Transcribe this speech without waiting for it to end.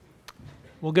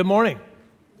Well, good morning.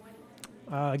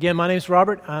 Again, my name is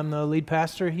Robert. I'm the lead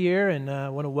pastor here, and I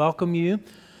want to welcome you.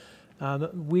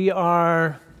 We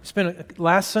spent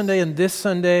last Sunday and this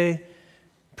Sunday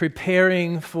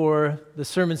preparing for the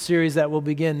sermon series that will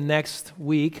begin next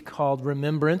week called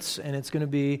Remembrance, and it's going to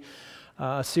be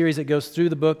a series that goes through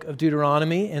the book of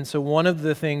Deuteronomy. And so one of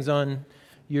the things on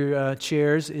your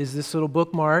chairs is this little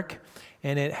bookmark,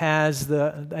 and it has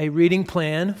a reading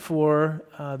plan for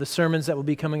the sermons that will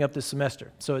be coming up this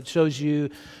semester. So it shows you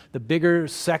the bigger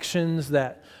sections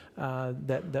that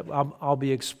I'll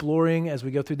be exploring as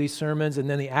we go through these sermons, and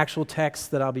then the actual texts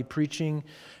that I'll be preaching,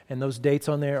 and those dates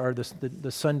on there are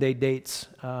the Sunday dates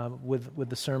with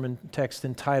the sermon text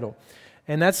and title.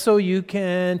 And that's so you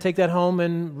can take that home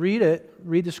and read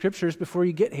the scriptures before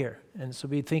you get here. And so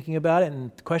be thinking about it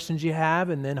and questions you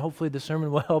have, and then hopefully the sermon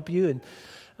will help you. And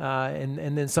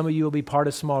then some of you will be part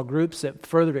of small groups that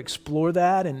further explore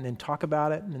that and talk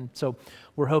about it. And so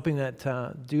we're hoping that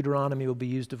Deuteronomy will be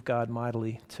used of God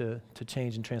mightily to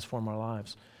change and transform our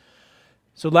lives.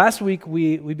 So last week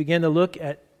we began to look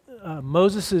at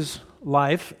Moses'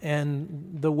 life,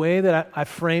 and the way that I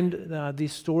framed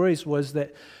these stories was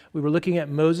that we were looking at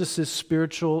Moses'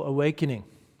 spiritual awakening.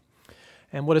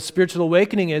 And what a spiritual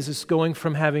awakening is going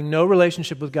from having no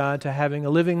relationship with God to having a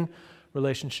living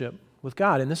relationship with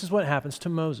God. And this is what happens to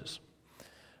Moses.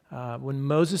 When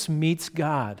Moses meets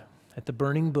God at the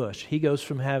burning bush, he goes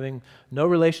from having no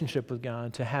relationship with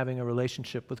God to having a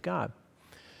relationship with God.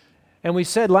 And we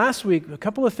said last week a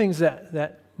couple of things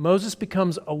that Moses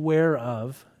becomes aware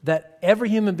of, that every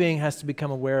human being has to become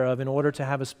aware of in order to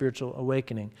have a spiritual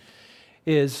awakening,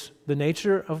 is the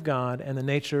nature of God and the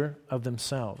nature of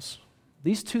themselves.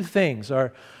 These two things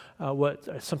are what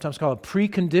I sometimes call a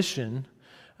precondition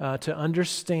to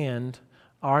understand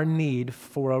our need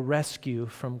for a rescue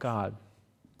from God.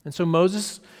 And so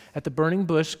Moses at the burning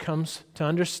bush comes to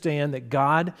understand that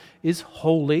God is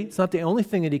holy. It's not the only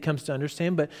thing that he comes to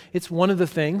understand, but it's one of the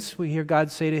things. We hear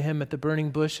God say to him at the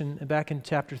burning bush and back in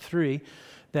chapter 3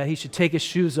 that he should take his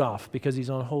shoes off because he's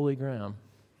on holy ground.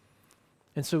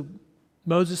 And so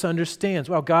Moses understands,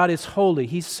 wow, God is holy,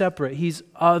 he's separate, he's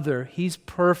other, he's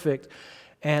perfect,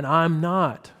 and I'm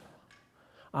not.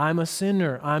 I'm a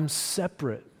sinner. I'm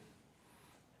separate.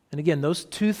 And again, those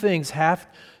two things have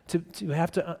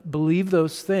to believe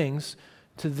those things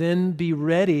to then be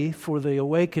ready for the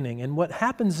awakening. And what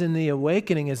happens in the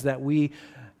awakening is that we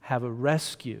have a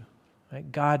rescue.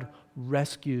 Right? God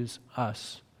rescues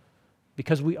us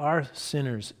because we are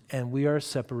sinners and we are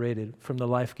separated from the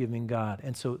life-giving God.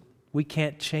 And so we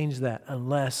can't change that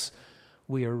unless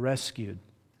we are rescued.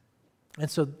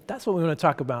 And so that's what we want to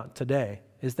talk about today.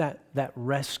 Is that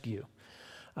rescue,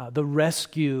 the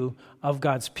rescue of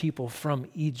God's people from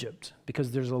Egypt,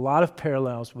 because there's a lot of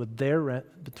parallels with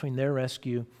between their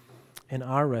rescue and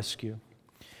our rescue.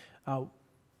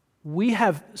 We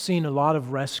have seen a lot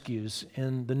of rescues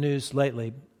in the news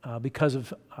lately because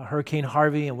of Hurricane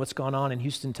Harvey and what's gone on in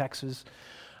Houston, Texas.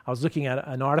 I was looking at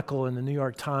an article in the New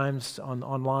York Times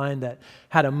online that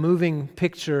had a moving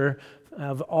picture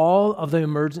of all of the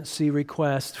emergency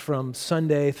requests from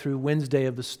Sunday through Wednesday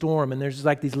of the storm. And there's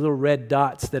like these little red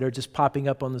dots that are just popping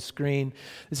up on the screen.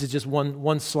 This is just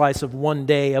one slice of one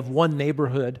day of one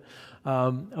neighborhood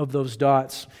of those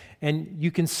dots. And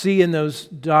you can see in those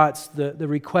dots the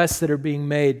requests that are being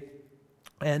made,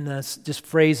 and just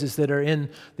phrases that are in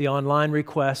the online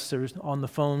requests or on the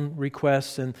phone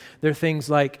requests. And they're things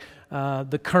like,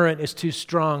 the current is too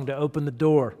strong to open the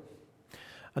door.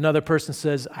 Another person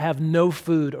says, I have no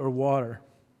food or water.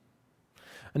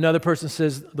 Another person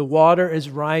says, the water is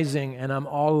rising and I'm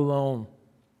all alone.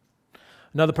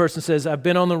 Another person says, I've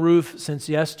been on the roof since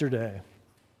yesterday.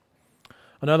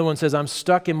 Another one says, I'm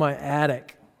stuck in my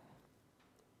attic.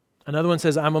 Another one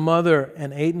says, I'm a mother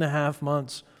and 8.5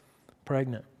 months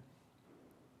pregnant.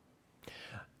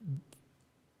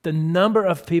 The number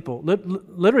of people,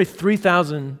 literally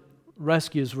 3,000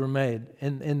 rescues were made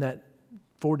in that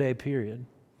 4-day period.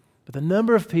 But the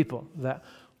number of people that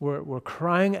were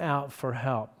crying out for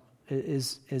help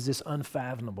is just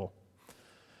unfathomable.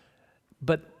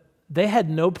 But they had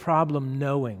no problem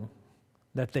knowing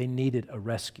that they needed a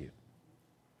rescue.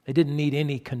 They didn't need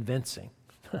any convincing.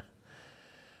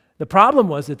 The problem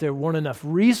was that there weren't enough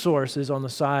resources on the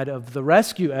side of the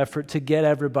rescue effort to get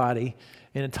everybody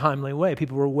in a timely way.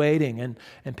 People were waiting,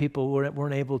 and people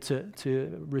weren't able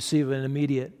to receive an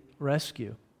immediate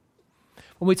rescue.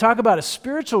 When we talk about a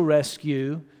spiritual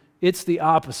rescue, it's the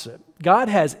opposite. God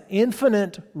has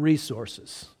infinite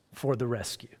resources for the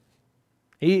rescue.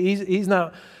 He's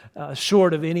not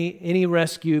short of any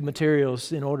rescue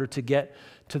materials in order to get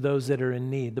to those that are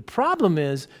in need. The problem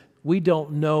is we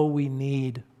don't know we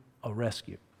need a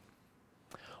rescue.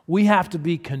 We have to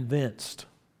be convinced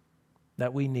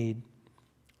that we need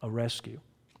a rescue.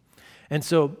 And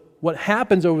so what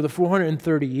happens over the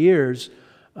 430 years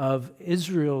of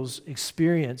Israel's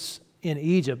experience in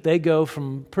Egypt, they go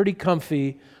from pretty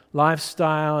comfy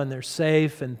lifestyle and they're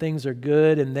safe and things are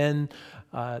good, and then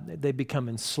they become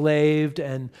enslaved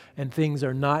and things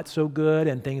are not so good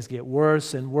and things get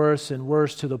worse and worse and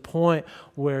worse to the point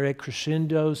where it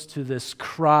crescendos to this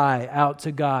cry out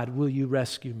to God, will you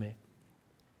rescue me?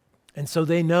 And so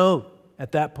they know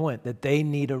at that point that they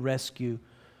need a rescue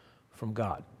from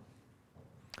God.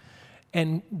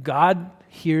 And God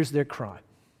hears their cry.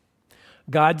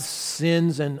 God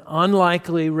sends an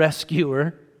unlikely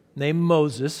rescuer named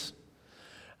Moses.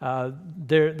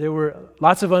 There were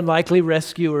lots of unlikely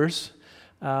rescuers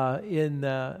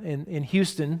in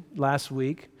Houston last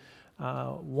week.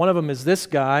 One of them is this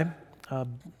guy,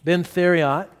 Ben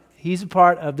Theriot. He's a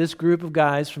part of this group of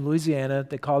guys from Louisiana.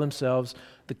 They call themselves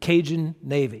the Cajun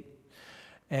Navy.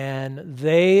 And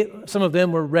some of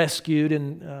them were rescued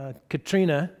in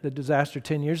Katrina, the disaster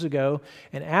 10 years ago.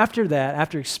 And after that,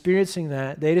 after experiencing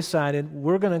that, they decided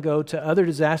we're going to go to other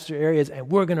disaster areas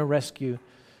and we're going to rescue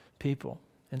people.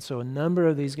 And so a number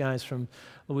of these guys from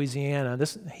Louisiana,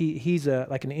 he's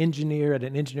like an engineer at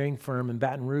an engineering firm in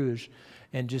Baton Rouge,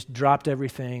 and just dropped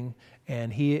everything.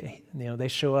 And they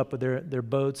show up with their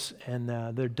boats and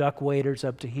their duck waders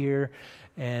up to here,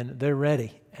 and they're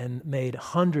ready, and made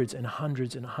hundreds and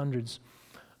hundreds and hundreds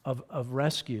of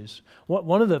rescues.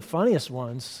 One of the funniest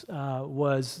ones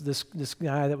was this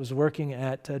guy that was working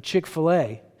at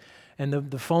Chick-fil-A, and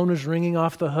the phone was ringing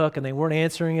off the hook, and they weren't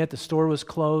answering it. The store was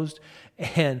closed,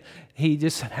 and he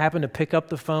just happened to pick up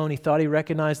the phone. He thought he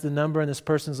recognized the number, and this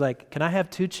person's like, "Can I have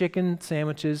 2 chicken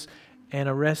sandwiches and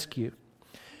a rescue?"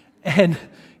 And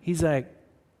he's like,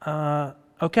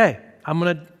 "Okay,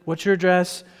 what's your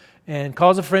address?" And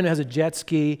calls a friend who has a jet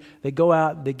ski. They go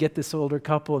out, they get this older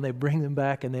couple, and they bring them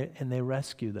back, and they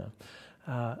rescue them.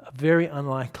 A very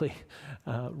unlikely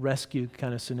rescue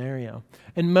kind of scenario.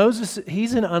 And Moses,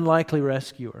 he's an unlikely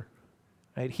rescuer.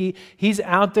 Right? He's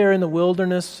out there in the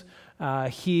wilderness.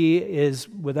 He is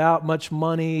without much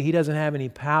money. He doesn't have any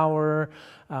power.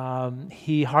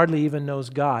 He hardly even knows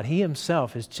God. He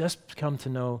himself has just come to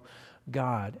know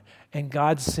God. And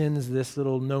God sends this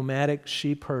little nomadic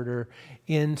sheep herder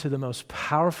into the most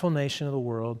powerful nation of the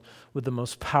world with the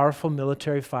most powerful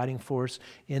military fighting force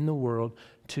in the world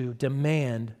to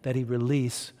demand that he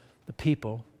release the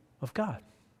people of God.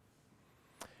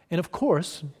 And of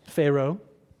course, Pharaoh,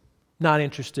 not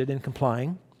interested in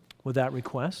complying with that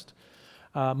request.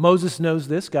 Moses knows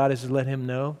this. God has let him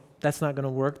know that's not going to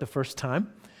work the first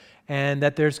time, and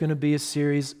that there's going to be a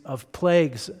series of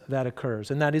plagues that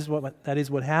occurs. And that is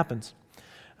what happens.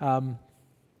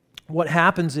 What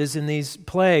happens is in these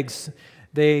plagues,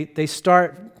 they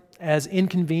start as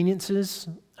inconveniences,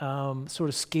 sort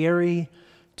of scary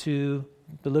to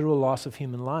the literal loss of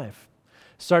human life.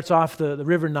 Starts off, the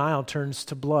river Nile turns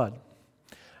to blood.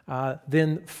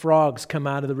 Then frogs come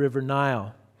out of the river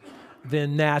Nile.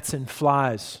 Then gnats and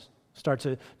flies start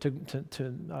to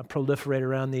proliferate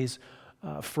around these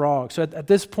frogs. So at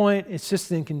this point, it's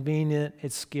just inconvenient,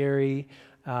 it's scary,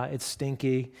 it's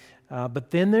stinky.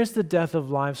 But then there's the death of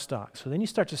livestock. So then you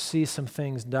start to see some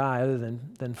things die other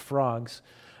than frogs.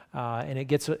 And it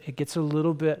gets a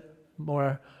little bit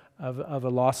more of a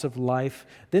loss of life.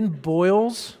 Then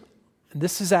boils. And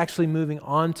this is actually moving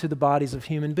on to the bodies of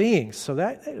human beings. So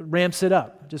that ramps it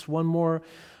up. Just one more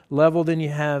level. Then you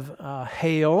have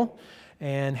hail.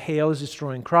 And hail is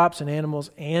destroying crops and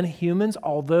animals and humans.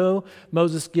 Although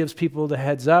Moses gives people the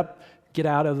heads up, get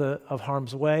out of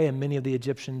harm's way, and many of the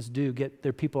Egyptians do get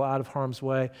their people out of harm's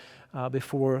way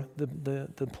before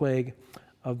the plague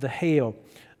of the hail.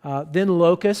 Then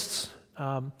locusts.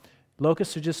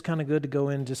 Locusts are just kind of good to go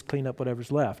in and just clean up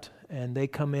whatever's left. And they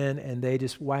come in and they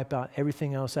just wipe out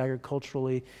everything else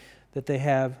agriculturally that they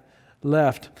have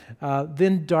left.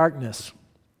 Then darkness.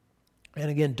 And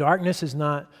again, darkness is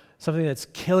not something that's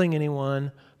killing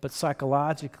anyone, but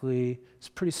psychologically, it's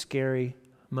a pretty scary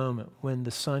moment when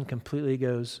the sun completely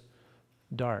goes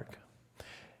dark.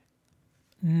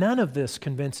 None of this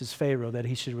convinces Pharaoh that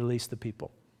he should release the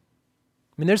people.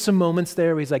 I mean, there's some moments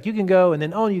there where he's like, you can go, and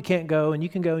then, oh, you can't go, and you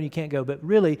can go, and you can't go. But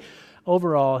really,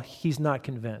 overall, he's not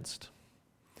convinced.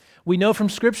 We know from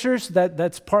scriptures that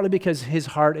that's partly because his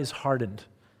heart is hardened.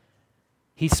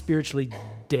 He's spiritually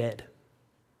dead.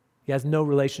 He has no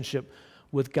relationship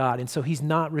with God. And so he's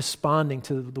not responding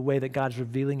to the way that God's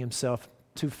revealing himself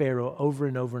to Pharaoh over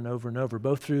and over and over and over,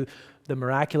 both through the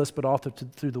miraculous, but also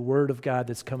through the word of God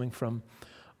that's coming from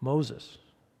Moses.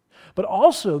 but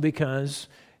also because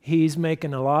he's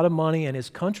making a lot of money and his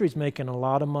country's making a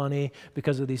lot of money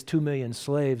because of these 2 million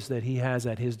slaves that he has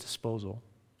at his disposal.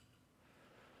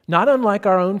 Not unlike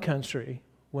our own country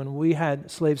when we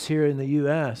had slaves here in the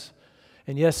U.S.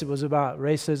 And yes, it was about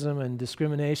racism and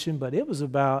discrimination, but it was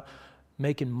about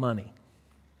making money.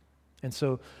 And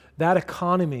so that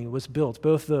economy was built.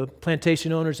 Both the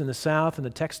plantation owners in the South and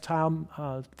the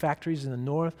textile factories in the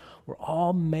North were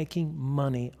all making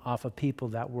money off of people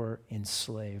that were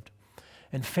enslaved.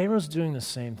 And Pharaoh's doing the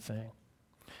same thing.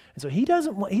 And so he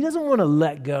doesn't want to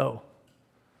let go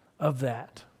of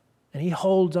that. And he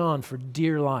holds on for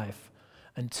dear life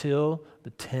until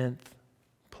the 10th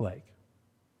plague.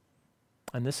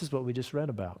 And this is what we just read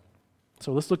about.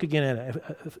 So let's look again at it.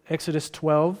 Exodus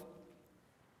 12.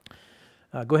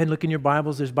 Go ahead and look in your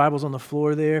Bibles. There's Bibles on the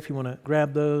floor there if you want to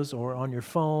grab those, or on your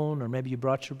phone, or maybe you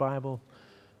brought your Bible.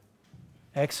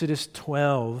 Exodus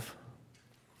 12,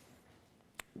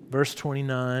 verse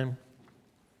 29.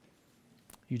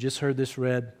 You just heard this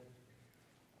read.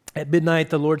 At midnight,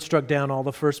 the Lord struck down all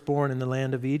the firstborn in the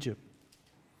land of Egypt,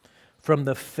 from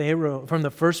the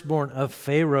firstborn of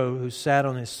Pharaoh who sat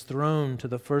on his throne to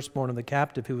the firstborn of the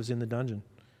captive who was in the dungeon,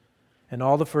 and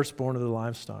all the firstborn of the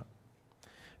livestock.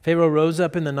 Pharaoh rose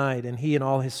up in the night, and he and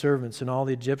all his servants and all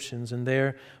the Egyptians, and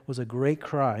there was a great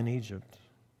cry in Egypt,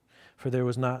 for there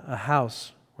was not a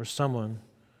house where someone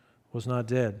was not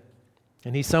dead.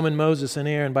 And he summoned Moses and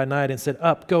Aaron by night and said,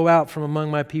 "Up, go out from among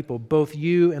my people, both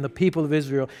you and the people of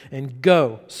Israel, and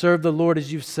go, serve the Lord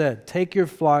as you've said. Take your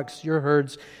flocks, your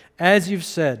herds, as you've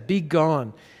said. Be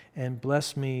gone, and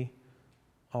bless me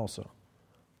also."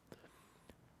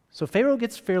 So Pharaoh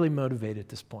gets fairly motivated at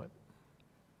this point.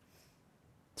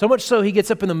 So much so he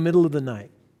gets up in the middle of the night,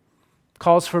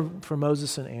 calls for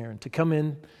Moses and Aaron to come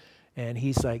in, and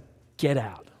he's like, get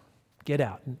out.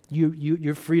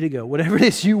 You're free to go. Whatever it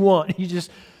is you want,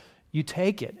 you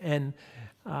take it. And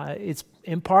it's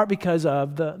in part because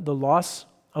of the loss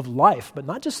of life, but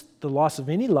not just the loss of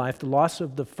any life, the loss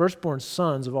of the firstborn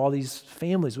sons of all these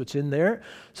families, which in their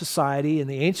society, in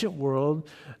the ancient world,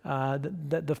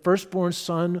 the firstborn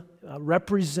son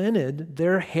represented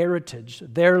their heritage,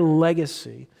 their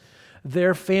legacy,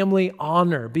 their family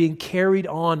honor being carried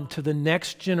on to the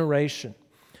next generation.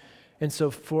 And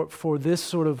so for this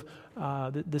sort of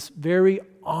this very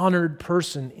honored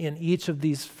person in each of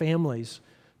these families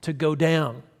to go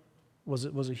down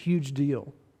was a huge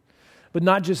deal. But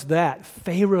not just that,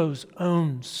 Pharaoh's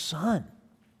own son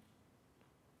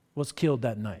was killed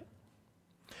that night.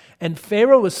 And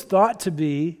Pharaoh was thought to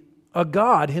be a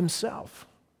god himself,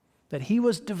 that he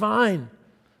was divine,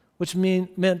 which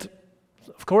meant,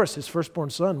 of course, his firstborn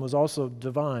son was also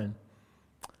divine.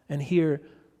 And here,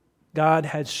 God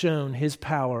had shown his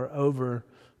power over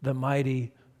the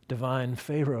mighty divine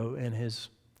Pharaoh and his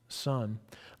son.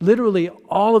 Literally,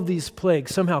 all of these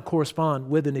plagues somehow correspond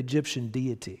with an Egyptian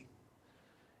deity.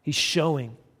 He's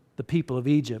showing the people of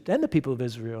Egypt and the people of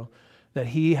Israel that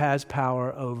he has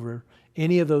power over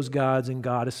any of those gods and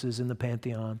goddesses in the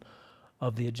pantheon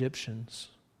of the Egyptians.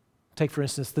 Take, for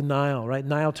instance, the Nile, right?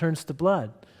 Nile turns to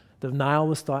blood. The Nile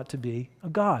was thought to be a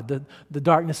god. The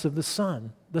darkness of the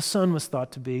sun. The sun was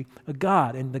thought to be a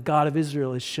god. And the God of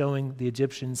Israel is showing the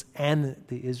Egyptians and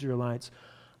the Israelites,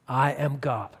 I am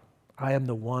God. I am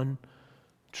the one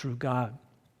true God.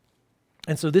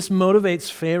 And so this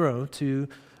motivates Pharaoh to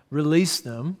release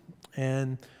them,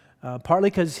 and partly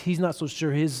because he's not so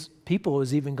sure his people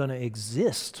is even going to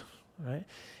exist, right?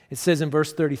 It says in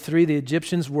verse 33, the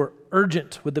Egyptians were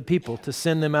urgent with the people to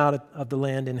send them out of the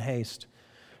land in haste,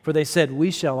 for they said,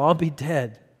 we shall all be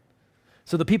dead.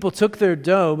 So the people took their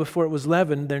dough before it was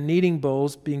leavened, their kneading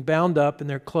bowls being bound up in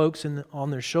their cloaks and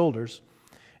on their shoulders.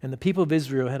 And the people of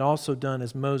Israel had also done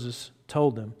as Moses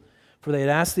told them, for they had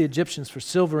asked the Egyptians for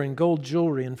silver and gold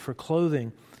jewelry and for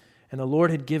clothing. And the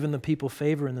Lord had given the people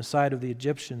favor in the sight of the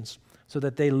Egyptians, so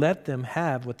that they let them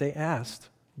have what they asked.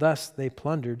 Thus they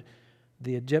plundered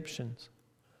the Egyptians.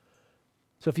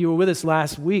 So if you were with us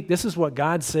last week, this is what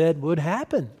God said would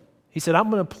happen. He said, I'm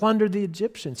going to plunder the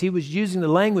Egyptians. He was using the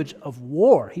language of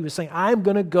war. He was saying, I'm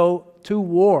going to go to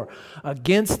war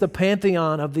against the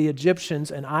pantheon of the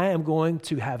Egyptians, and I am going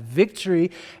to have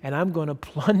victory, and I'm going to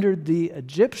plunder the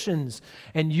Egyptians.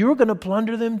 And you're going to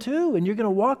plunder them too, and you're going to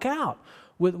walk out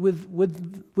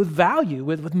with value,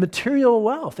 with material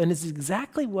wealth. And it's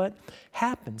exactly what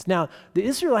happens. Now, the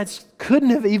Israelites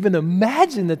couldn't have even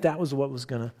imagined that was what was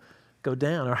going to go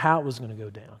down, or how it was going to go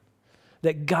down.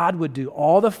 That God would do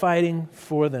all the fighting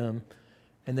for them,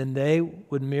 and then they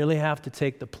would merely have to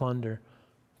take the plunder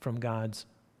from God's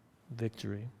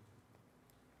victory.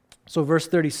 So verse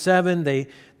 37,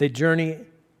 they journey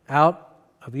out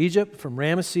of Egypt from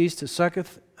Ramesses to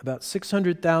Succoth, about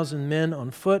 600,000 men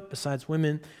on foot, besides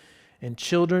women and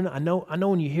children. I know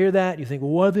when you hear that, you think,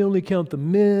 well, why do they only count the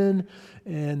men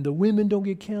and the women don't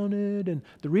get counted? And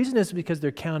the reason is because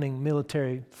they're counting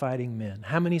military fighting men.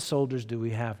 How many soldiers do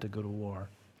we have to go to war?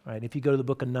 Right? If you go to the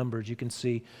book of Numbers, you can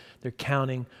see they're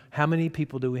counting how many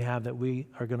people do we have that we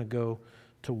are going to go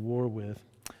to war with.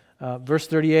 Verse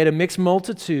 38, a mixed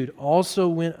multitude also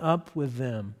went up with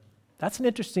them. That's an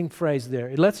interesting phrase there.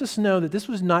 It lets us know that this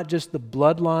was not just the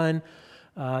bloodline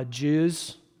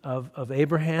Jews of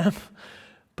Abraham,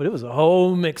 but it was a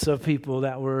whole mix of people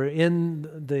that were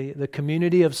in the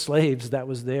community of slaves that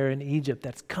was there in Egypt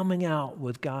that's coming out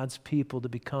with God's people to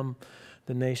become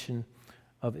the nation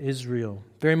of Israel.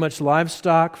 Very much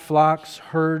livestock, flocks,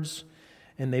 herds,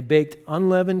 and they baked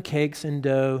unleavened cakes in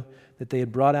dough that they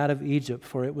had brought out of Egypt,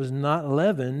 for it was not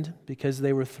leavened because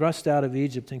they were thrust out of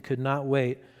Egypt and could not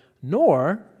wait,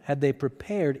 nor had they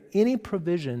prepared any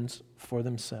provisions for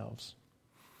themselves.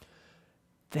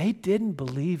 They didn't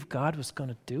believe God was going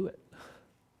to do it.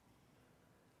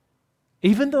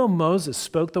 Even though Moses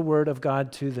spoke the word of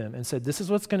God to them and said, this is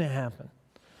what's going to happen.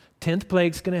 10th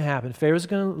plague's going to happen. Pharaoh's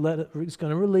going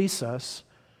to release us,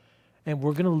 and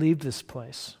we're going to leave this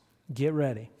place. Get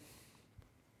ready.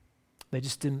 They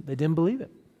didn't believe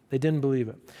it. They didn't believe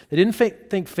it. They didn't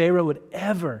think Pharaoh would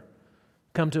ever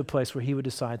come to a place where he would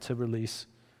decide to release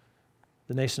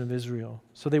the nation of Israel.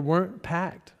 So they weren't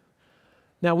packed.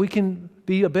 Now, we can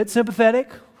be a bit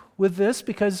sympathetic with this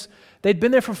because they'd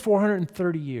been there for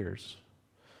 430 years.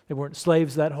 They weren't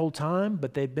slaves that whole time,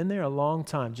 but they'd been there a long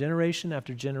time, generation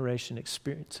after generation,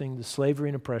 experiencing the slavery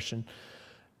and oppression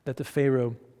that the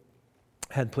Pharaoh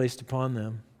had placed upon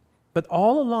them. But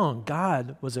all along,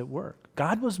 God was at work.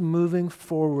 God was moving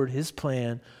forward his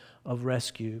plan of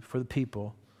rescue for the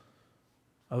people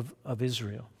of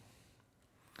Israel.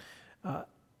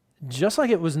 Just like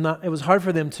it was hard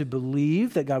for them to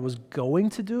believe that God was going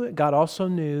to do it, God also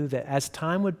knew that as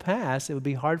time would pass, it would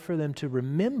be hard for them to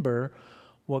remember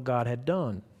what God had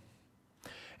done.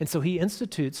 And so he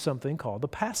institutes something called the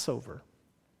Passover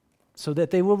so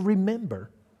that they will remember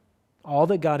all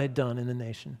that God had done in the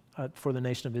nation, for the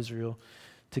nation of Israel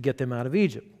to get them out of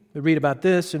Egypt. We read about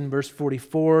this in verse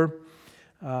 44.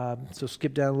 So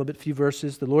skip down a little bit, few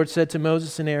verses. The Lord said to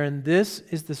Moses and Aaron, this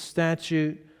is the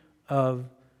statute of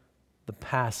the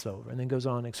Passover. And then goes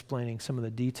on explaining some of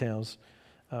the details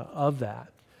of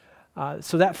that.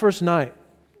 So that first night,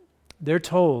 they're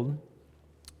told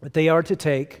that they are to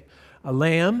take a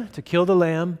lamb, to kill the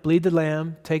lamb, bleed the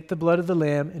lamb, take the blood of the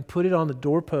lamb, and put it on the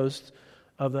doorpost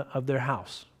of their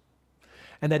house.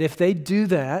 And that if they do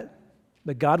that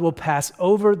God will pass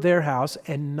over their house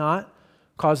and not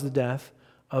cause the death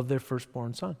of their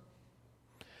firstborn son.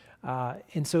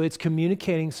 And so it's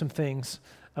communicating some things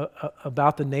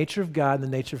about the nature of God and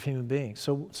the nature of human beings.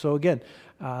 So again,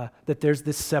 that there's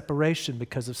this separation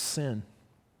because of sin.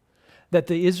 That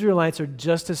the Israelites are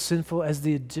just as sinful as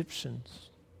the Egyptians.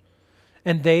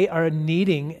 And they are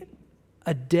needing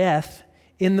a death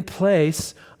in the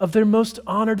place of their most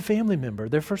honored family member,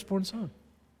 their firstborn son.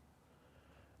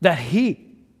 That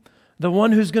he, the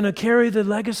one who's going to carry the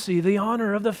legacy, the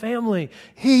honor of the family,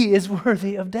 he is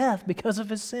worthy of death because of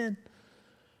his sin.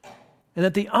 And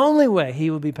that the only way he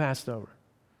would be passed over,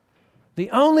 the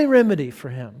only remedy for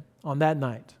him on that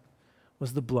night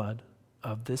was the blood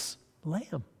of this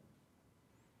lamb.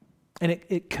 And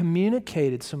it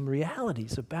communicated some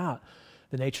realities about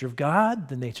the nature of God,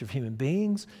 the nature of human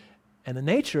beings, and the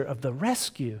nature of the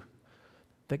rescue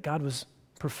that God was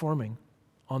performing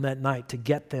on that night to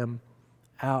get them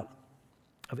out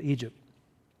of Egypt.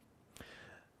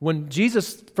 When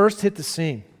Jesus first hit the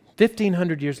scene,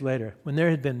 1,500 years later, when there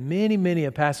had been many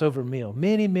a Passover meal,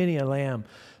 many a lamb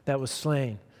that was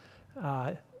slain,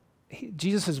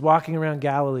 Jesus is walking around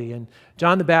Galilee, and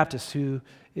John the Baptist, who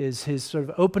is his sort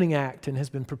of opening act and has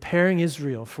been preparing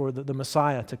Israel for the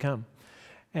Messiah to come.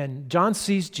 And John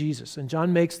sees Jesus, and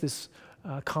John makes this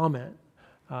comment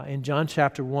in John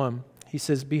chapter 1. He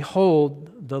says,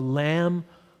 "Behold, the Lamb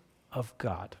of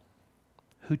God,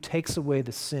 who takes away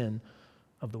the sin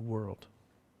of the world."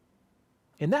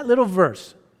 In that little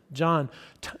verse, John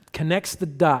connects the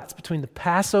dots between the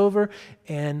Passover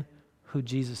and who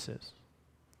Jesus is.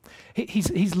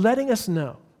 He's letting us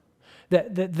know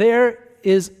that there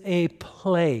is a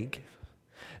plague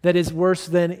that is worse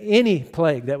than any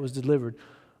plague that was delivered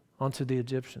onto the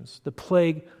Egyptians. The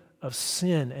plague of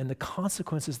sin and the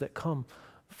consequences that come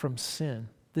from sin.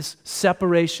 This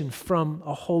separation from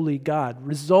a holy God,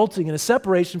 resulting in a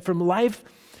separation from life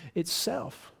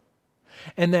itself.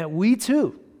 And that we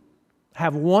too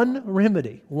have one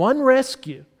remedy, one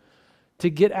rescue to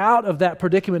get out of that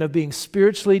predicament of being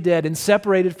spiritually dead and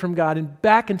separated from God and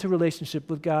back into relationship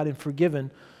with God and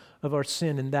forgiven of our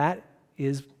sin. And that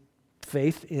is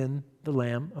faith in the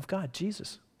Lamb of God,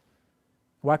 Jesus.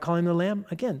 Why call him the Lamb?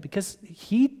 Again, because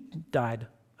he died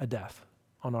a death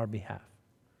on our behalf.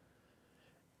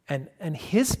 And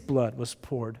his blood was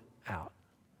poured out.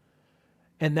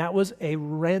 And that was a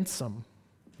ransom.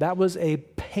 That was a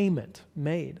payment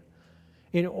made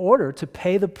in order to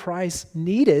pay the price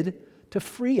needed to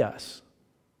free us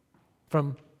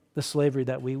from the slavery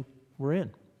that we were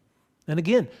in. And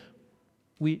again,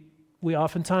 we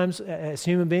oftentimes, as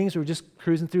human beings, we're just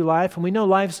cruising through life, and we know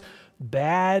life's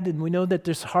bad, and we know that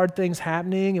there's hard things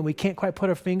happening, and we can't quite put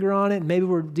our finger on it, and maybe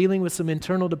we're dealing with some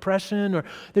internal depression, or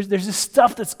there's this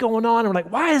stuff that's going on, and we're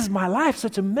like, why is my life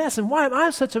such a mess, and why am I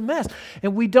such a mess?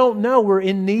 And we don't know we're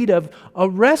in need of a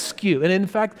rescue. And in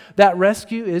fact, that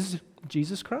rescue is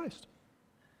Jesus Christ,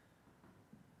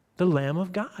 the Lamb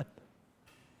of God.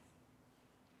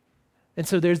 And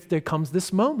so there comes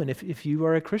this moment, if you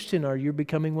are a Christian or you're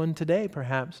becoming one today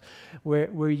perhaps,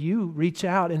 where you reach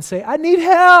out and say, I need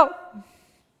help.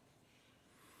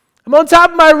 I'm on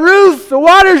top of my roof. The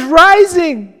water's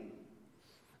rising.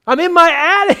 I'm in my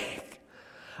attic.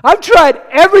 I've tried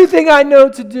everything I know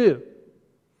to do.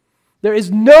 There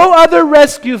is no other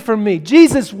rescue for me.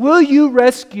 Jesus, will you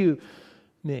rescue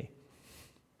me?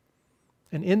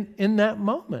 And in that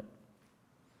moment,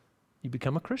 you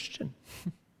become a Christian.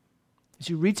 As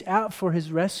you reach out for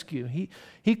his rescue,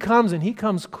 he comes, and he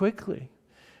comes quickly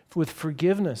with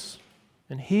forgiveness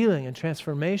and healing and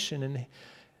transformation, and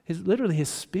literally his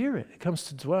Spirit comes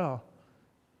to dwell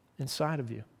inside of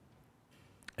you.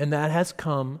 And that has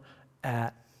come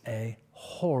at a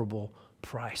horrible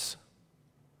price.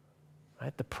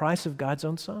 Right? The price of God's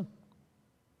own Son.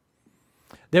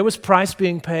 There was price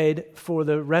being paid for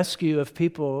the rescue of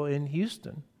people in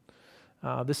Houston.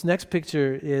 This next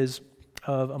picture is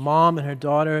of a mom and her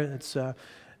daughter. It's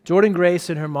Jordan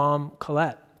Grace and her mom,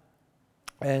 Colette.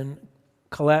 And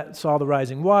Colette saw the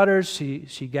rising waters.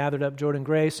 She gathered up Jordan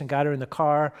Grace and got her in the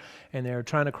car, and they were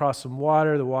trying to cross some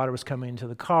water. The water was coming into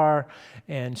the car,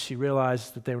 and she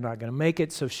realized that they were not going to make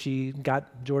it, so she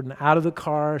got Jordan out of the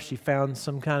car. She found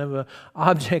some kind of a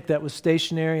object that was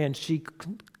stationary, and she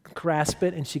grasped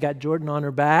it, and she got Jordan on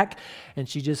her back, and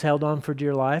she just held on for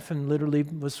dear life and literally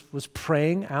was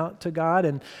praying out to God.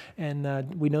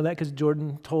 And we know that because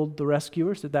Jordan told the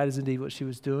rescuers that is indeed what she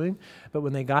was doing. But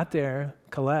when they got there,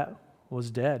 Colette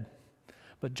was dead,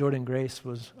 but Jordan Grace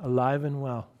was alive and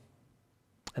well.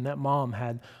 And that mom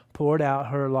had poured out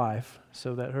her life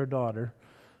so that her daughter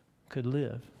could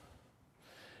live.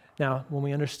 Now, when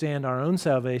we understand our own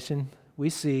salvation, we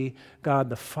see God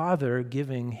the Father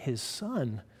giving his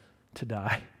Son to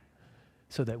die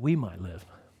so that we might live.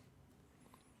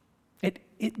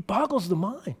 It boggles the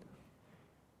mind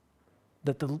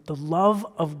that the love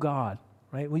of God,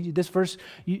 right? This verse,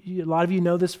 a lot of you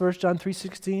know this verse, John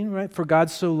 3:16, right? For God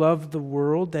so loved the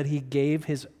world that he gave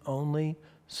his only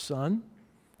Son,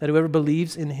 that whoever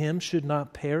believes in him should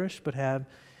not perish but have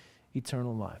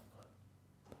eternal life.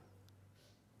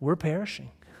 We're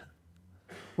perishing.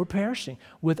 We're perishing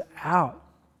without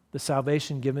the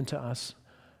salvation given to us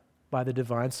by the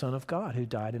divine Son of God who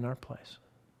died in our place.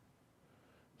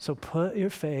 So put your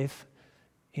faith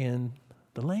in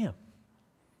the Lamb.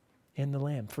 In the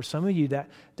Lamb. For some of you,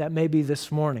 that may be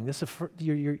this morning.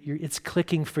 It's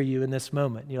clicking for you in this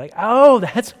moment. You're like, oh,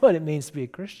 that's what it means to be a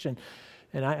Christian.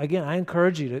 And I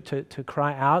encourage you to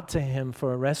cry out to him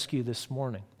for a rescue this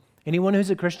morning. Anyone who's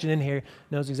a Christian in here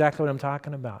knows exactly what I'm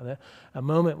talking about. A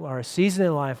moment or a season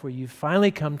in life where you've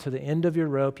finally come to the end of your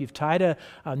rope. You've tied a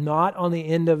knot on the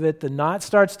end of it. The knot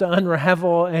starts to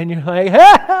unravel, and you're like,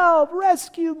 help,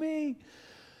 rescue me.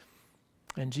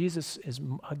 And Jesus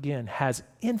has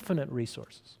infinite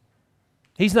resources.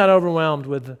 He's not overwhelmed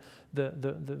with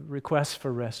the request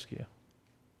for rescue.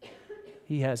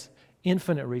 He has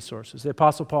infinite resources. The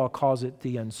Apostle Paul calls it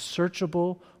the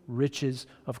unsearchable riches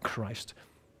of Christ.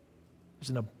 There's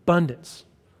an abundance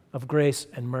of grace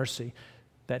and mercy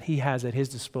that he has at his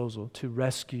disposal to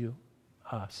rescue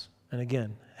us. And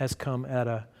again, has come at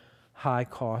a high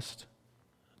cost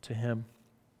to him.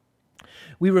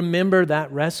 We remember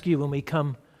that rescue when we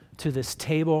come to this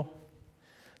table.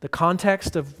 The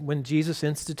context of when Jesus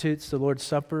institutes the Lord's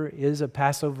Supper is a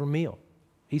Passover meal.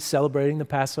 He's celebrating the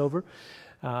Passover,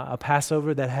 a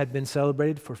Passover that had been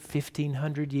celebrated for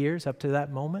 1,500 years up to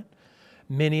that moment.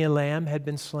 Many a lamb had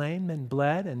been slain and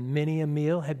bled, and many a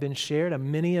meal had been shared,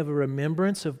 and many of a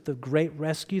remembrance of the great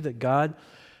rescue that God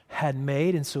had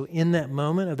made. And so in that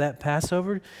moment of that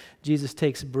Passover, Jesus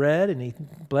takes bread and he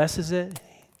blesses it,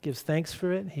 gives thanks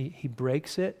for it. He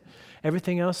breaks it.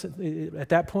 Everything else at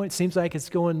that point seems like it's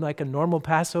going like a normal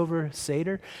Passover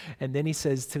Seder. And then he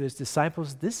says to his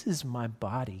disciples, "This is my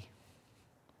body."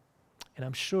 And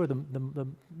I'm sure the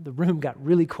room got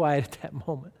really quiet at that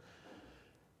moment.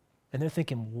 And they're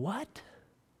thinking, what?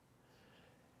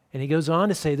 And he goes on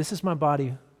to say, "This is my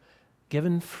body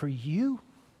given for you.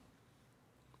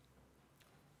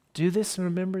 Do this in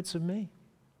remembrance of me."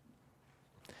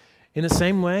 In the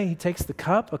same way, he takes the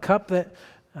cup, a cup that,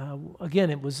 again,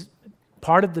 it was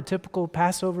part of the typical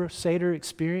Passover Seder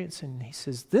experience, and he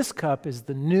says, "This cup is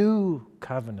the new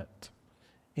covenant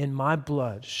in my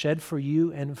blood, shed for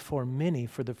you and for many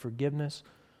for the forgiveness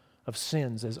of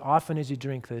sins. As often as you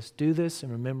drink this, do this in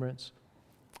remembrance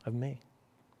of me."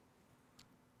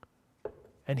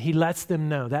 And he lets them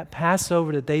know that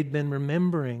Passover that they'd been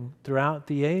remembering throughout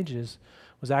the ages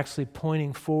was actually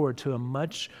pointing forward to a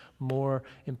much more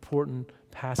important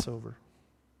Passover.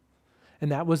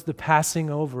 And that was the passing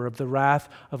over of the wrath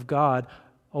of God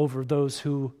over those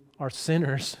who are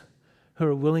sinners, who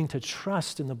are willing to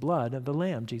trust in the blood of the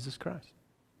Lamb, Jesus Christ.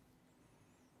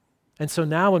 And so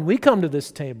now when we come to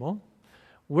this table,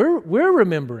 we're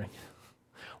remembering.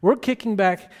 We're kicking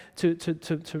back to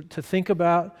think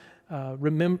about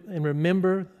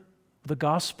remember the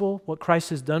gospel, what Christ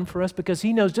has done for us, because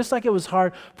he knows, just like it was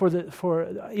hard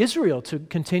for Israel to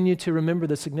continue to remember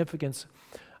the significance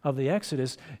of the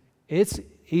Exodus, it's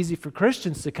easy for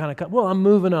Christians to kind of come, well, I'm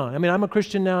moving on. I mean, I'm a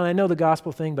Christian now, and I know the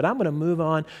gospel thing, but I'm going to move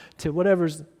on to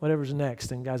whatever's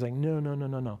next. And God's like,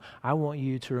 no. I want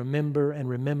you to remember and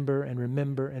remember and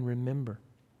remember and remember.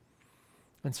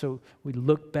 And so we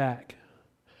look back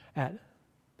at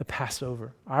the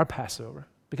Passover, our Passover,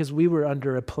 because we were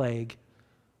under a plague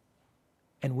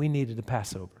and we needed a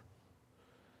Passover.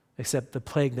 Except the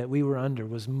plague that we were under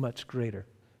was much greater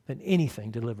than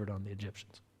anything delivered on the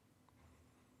Egyptians.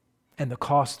 And the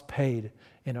cost paid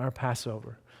in our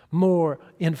Passover, more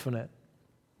infinite,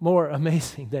 more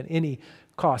amazing than any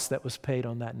cost that was paid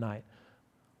on that night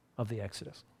of the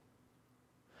Exodus.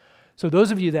 So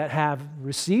those of you that have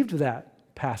received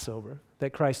that Passover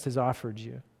that Christ has offered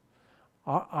you,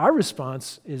 our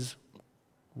response is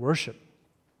worship,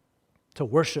 to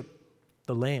worship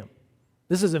the Lamb.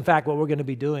 This is, in fact, what we're going to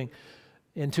be doing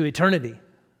into eternity.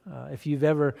 If you've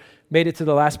ever made it to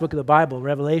the last book of the Bible,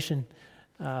 Revelation,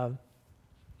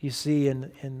 you see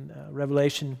in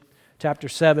Revelation chapter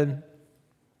 7,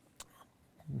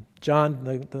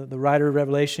 John, the writer of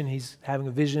Revelation, he's having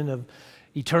a vision of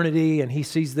eternity, and he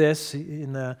sees this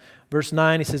in verse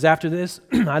 9. He says, "After this,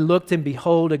 I looked, and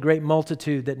behold, a great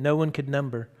multitude that no one could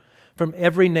number, from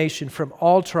every nation, from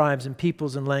all tribes and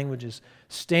peoples and languages,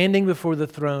 standing before the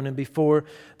throne and before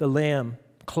the Lamb,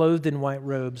 clothed in white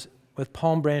robes, with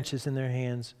palm branches in their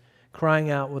hands, crying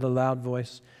out with a loud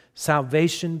voice,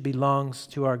 'Salvation belongs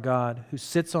to our God, who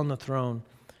sits on the throne,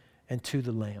 and to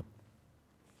the Lamb.'"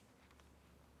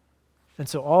 And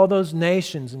so all those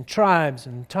nations and tribes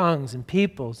and tongues and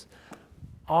peoples,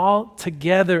 all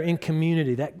together in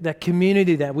community, that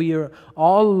community that we are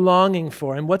all longing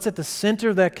for. And what's at the center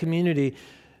of that community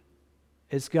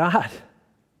is God.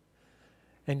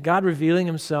 And God revealing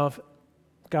himself,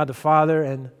 God the Father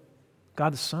and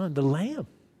God the Son, the Lamb.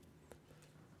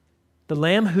 The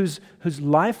Lamb whose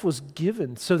life was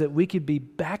given so that we could be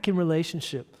back in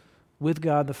relationship with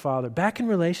God the Father, back in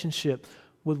relationship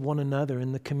with one another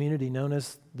in the community known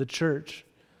as the church.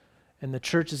 And the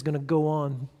church is going to go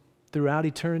on throughout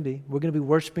eternity. We're going to be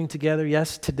worshiping together,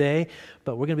 yes, today,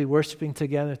 but we're going to be worshiping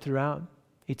together throughout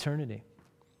eternity.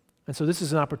 And so this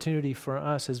is an opportunity for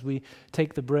us as we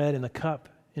take the bread and the cup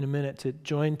in a minute to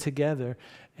join together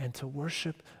and to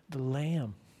worship the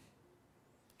Lamb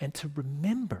and to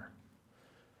remember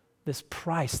this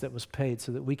price that was paid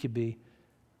so that we could be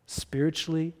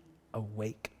spiritually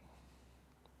awake.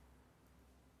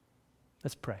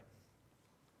 Let's pray.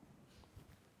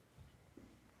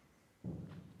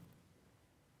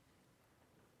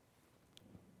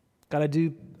 God, I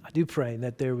do pray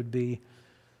that there would be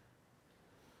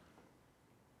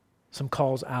some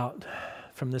calls out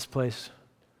from this place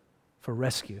for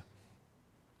rescue.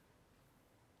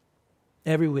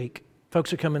 Every week,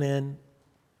 folks are coming in.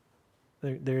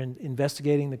 They're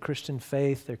investigating the Christian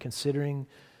faith. They're considering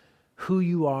who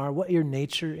you are, what your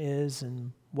nature is,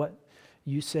 and what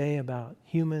you say about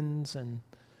humans and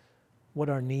what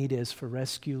our need is for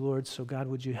rescue, Lord. So God,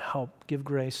 would you help give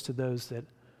grace to those that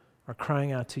are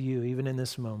crying out to you even in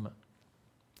this moment,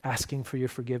 asking for your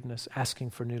forgiveness, asking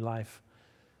for new life.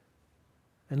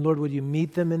 And Lord, would you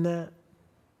meet them in that?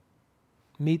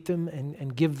 Meet them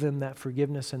and give them that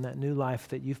forgiveness and that new life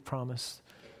that you've promised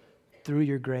through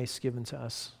your grace given to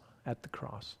us at the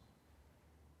cross.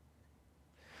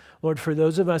 Lord, for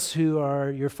those of us who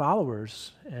are your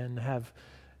followers and have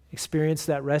experienced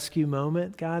that rescue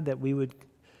moment, God, that we would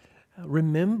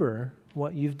remember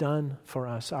what you've done for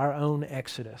us, our own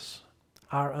exodus,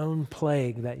 our own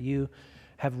plague that you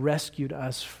have rescued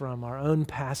us from, our own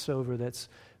Passover that's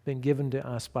been given to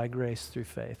us by grace through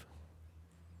faith.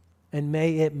 And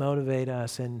may it motivate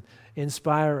us and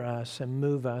inspire us and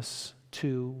move us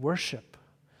to worship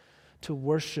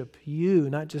you,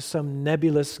 not just some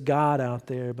nebulous God out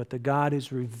there, but the God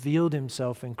who's revealed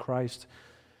himself in Christ.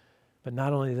 But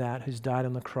not only that, who's died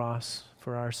on the cross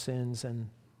for our sins and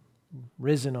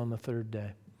risen on the third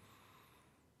day.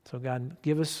 So God,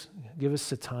 give us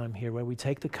the time here where we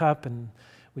take the cup and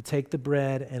we take the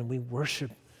bread and we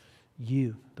worship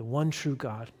you, the one true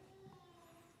God.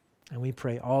 And we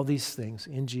pray all these things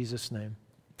in Jesus' name.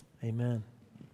 Amen.